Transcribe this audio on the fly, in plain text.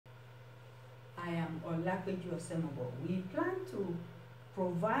I am Olapeju Otsemobor. We plan to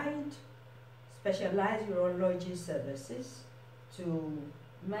provide specialized urology services to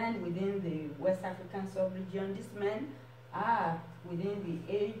men within the West African sub-region. These men are within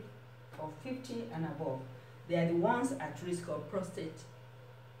the age of 50 and above. They are the ones at risk of prostate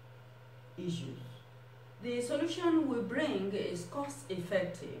issues. The solution we bring is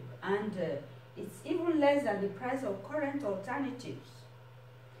cost-effective, and it's even less than the price of current alternatives.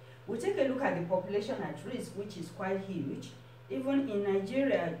 We take a look at the population at risk, which is quite huge. Even in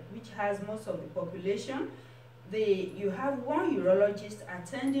Nigeria, which has most of the population, you have one urologist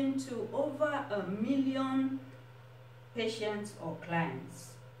attending to over 1 million patients or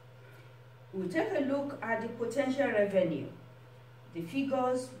clients. We take a look at the potential revenue. The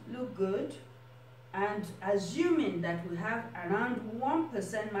figures look good, and assuming that we have around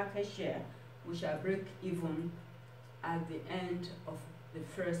 1% market share, we shall break even at the end of the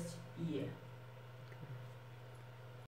first year.